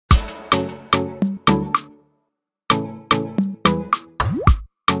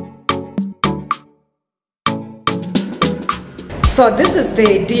So this is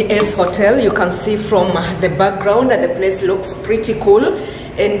the DS hotel. You can see from the background that the place looks pretty cool.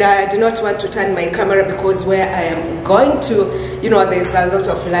 And I do not want to turn my camera because where I am going to, you know, there's a lot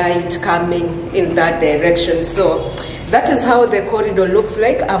of light coming in that direction. So that is how the corridor looks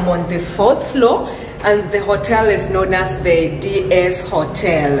like. I'm on the 4th floor and the hotel is known as the DS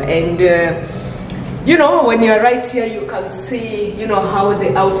Hotel. And you know, when you're right here, you can see, you know, how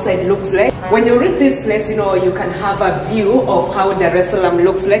the outside looks like. When you reach this place, you know, you can have a view of how Dar es Salaam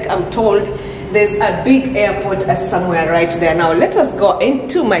looks like. I'm told there's a big airport somewhere right there. Now, let us go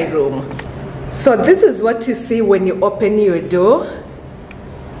into my room. So this is what you see when you open your door.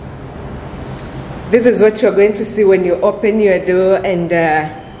 This is what you're going to see when you open your door. And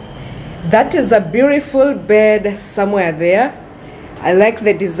that is a beautiful bed somewhere there. I like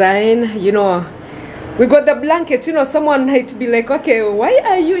the design, you know. We got the blanket, you know, someone might be like, okay, why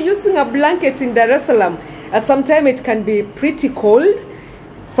are you using a blanket in Dar es Salaam? And sometimes it can be pretty cold.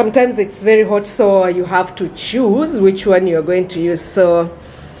 Sometimes it's very hot, so you have to choose which one you're going to use. So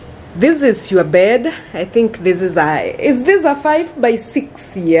this is your bed. I think this is this a 5 by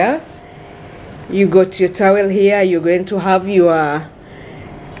 6 here? You got your towel here. You're going to have your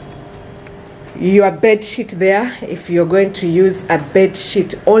bed sheet there if you're going to use a bed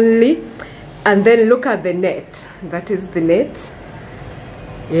sheet only. And then look at the net. That is the net.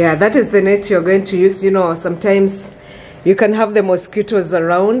 Yeah, that is the net you're going to use. You know, sometimes you can have the mosquitoes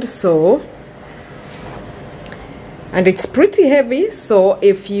around, so. And it's pretty heavy, so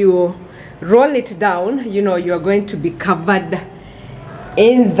if you roll it down, you know, you're going to be covered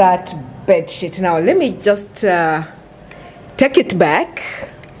in that bed sheet. Now, let me just take it back.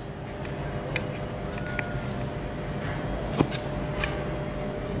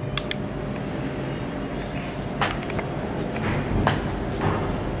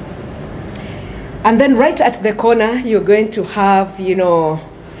 And then right at the corner, you're going to have, you know,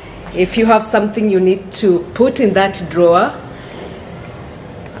 if you have something you need to put in that drawer.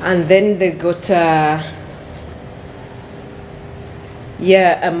 And then they got yeah,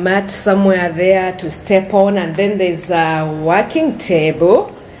 a mat somewhere there to step on. And then there's a working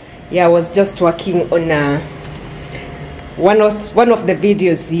table. Yeah, I was just working on one of the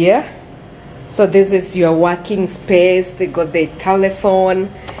videos here. So this is your working space. They got the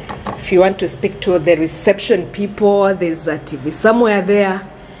telephone. If you want to speak to the reception people, there's a TV somewhere there.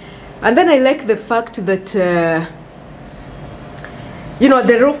 And then I like the fact that, you know,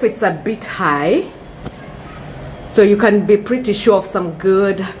 the roof, it's a bit high. So you can be pretty sure of some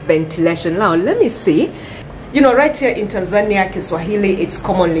good ventilation. Now, let me see. You know, right here in Tanzania, Kiswahili, it's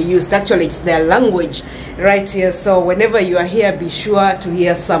commonly used. Actually, it's their language right here. So whenever you are here, be sure to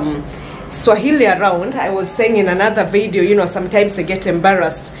hear some Swahili around. I was saying in another video, you know, sometimes I get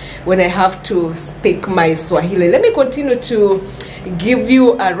embarrassed when I have to speak my Swahili. Let me continue to give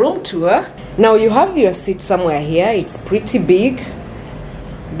you a room tour. Now you have your seat somewhere here. It's pretty big.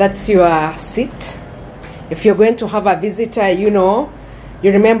 That's your seat. If you're going to have a visitor, you know,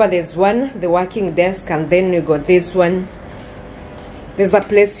 you remember there's one, the working desk, and then you got this one. There's a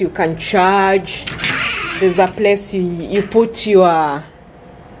place you can charge. There's a place you put your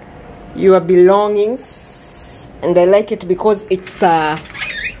belongings, and I like it because it's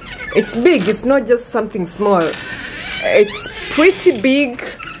big. It's not just something small. It's pretty big.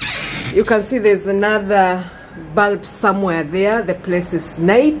 You can see there's another bulb somewhere there. The place is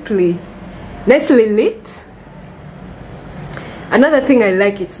nicely lit. Another thing I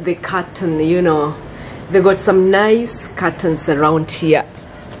like, it's the curtain. You know, they got some nice curtains around here.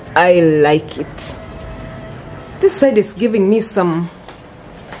 I like it. This side is giving me some.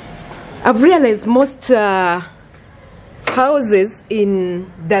 I've realized most houses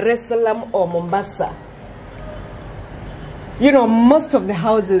in Dar es Salaam or Mombasa, you know, most of the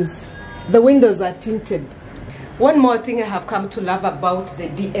houses, the windows are tinted. One more thing I have come to love about the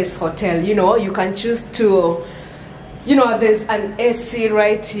DS Hotel, you know, you can choose to, you know, there's an AC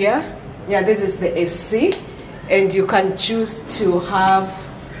right here. Yeah, this is the AC. And you can choose to have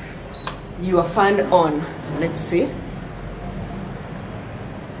your fan on. Let's see.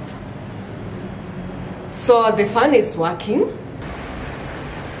 So the fan is working.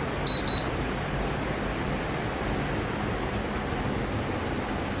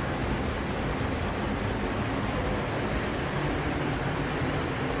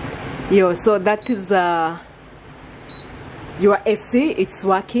 So that is your AC. It's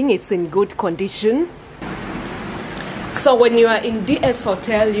working. It's in good condition. So when you are in DS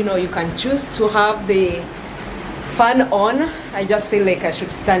Hotel, you know, you can choose to have the fan on. I just feel like I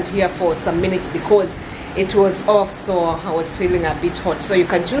should stand here for some minutes because it was off, so I was feeling a bit hot. So you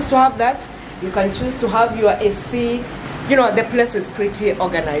can choose to have that. You can choose to have your AC. you know, the place is pretty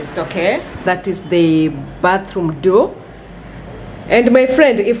organized. Okay, that is the bathroom door. And my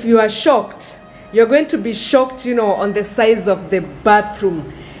friend, if you are shocked, you're going to be shocked, you know, on the size of the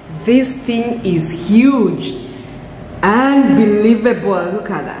bathroom. This thing is huge, unbelievable. Look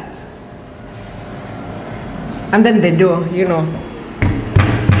at that. And then the door, you know,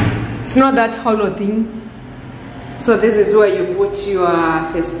 it's not that hollow thing. So this is where you put your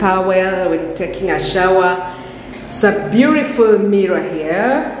face towel when taking a shower. It's a beautiful mirror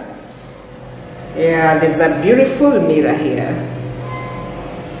here. Yeah, there's a beautiful mirror here.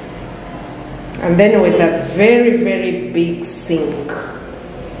 And then with a very, very big sink.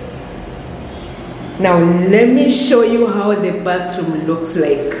 Now let me show you how the bathroom looks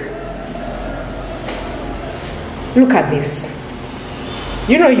like. Look at this.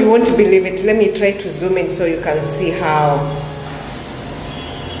 You know, you won't believe it. Let me try to zoom in so you can see how.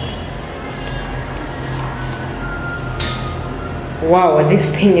 Wow, this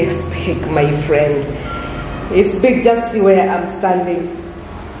thing is big, my friend. It's big. Just see where I'm standing.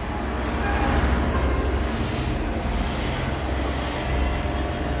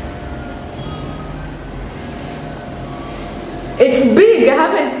 It's big. I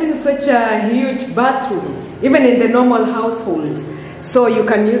haven't seen such a huge bathroom, even in the normal household. So you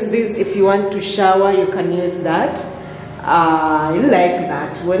can use this if you want to shower. You can use that. I like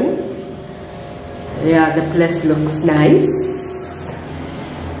that one. Yeah, the place looks nice.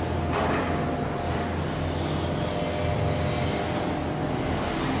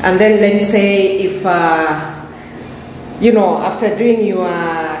 And then let's say if you know, after doing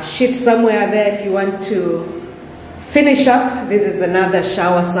your shit somewhere there, if you want to finish up, this is another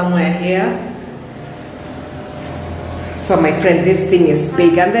shower somewhere here. So my friend, this thing is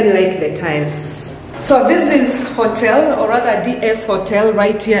big. And then like the tiles. So this is hotel, or rather DS Hotel,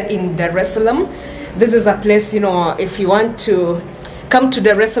 right here in Dar es Salaam. This is a place, you know, if you want to come to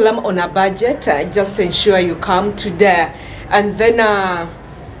Dar es Salaam on a budget, just ensure you come to there. And then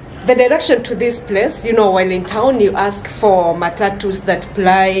the direction to this place, you know, while in town, you ask for matatus that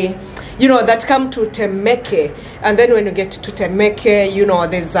ply, you know, that come to Temeke. And then when you get to Temeke, you know,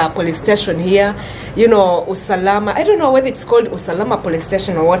 there's a police station here, you know, Usalama. I don't know whether it's called Usalama police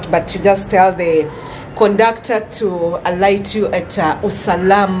station or what, but you just tell the conductor to alight you at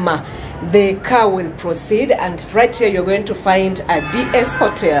Usalama. The car will proceed, and right here you're going to find a DS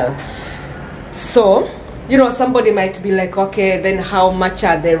Hotel. So, you know, somebody might be like, okay, then how much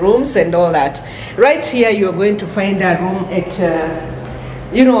are the rooms and all that? Right here you're going to find a room at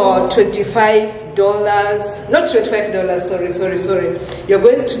you know, $25, not $25, sorry. You're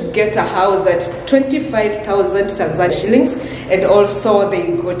going to get a house at 25,000 Tanzania shillings, and also they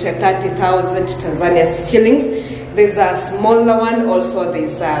go to 30,000 Tanzania shillings. There's a smaller one, also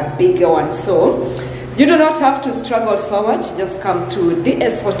there's a bigger one. So you do not have to struggle so much. Just come to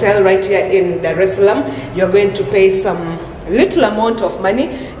DS Hotel right here in Dar es Salaam. You're going to pay some little amount of money,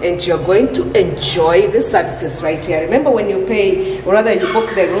 and you're going to enjoy the services right here. Remember, when you pay, or rather you book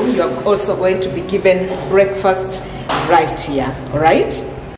the room, you're also going to be given breakfast right here. All right.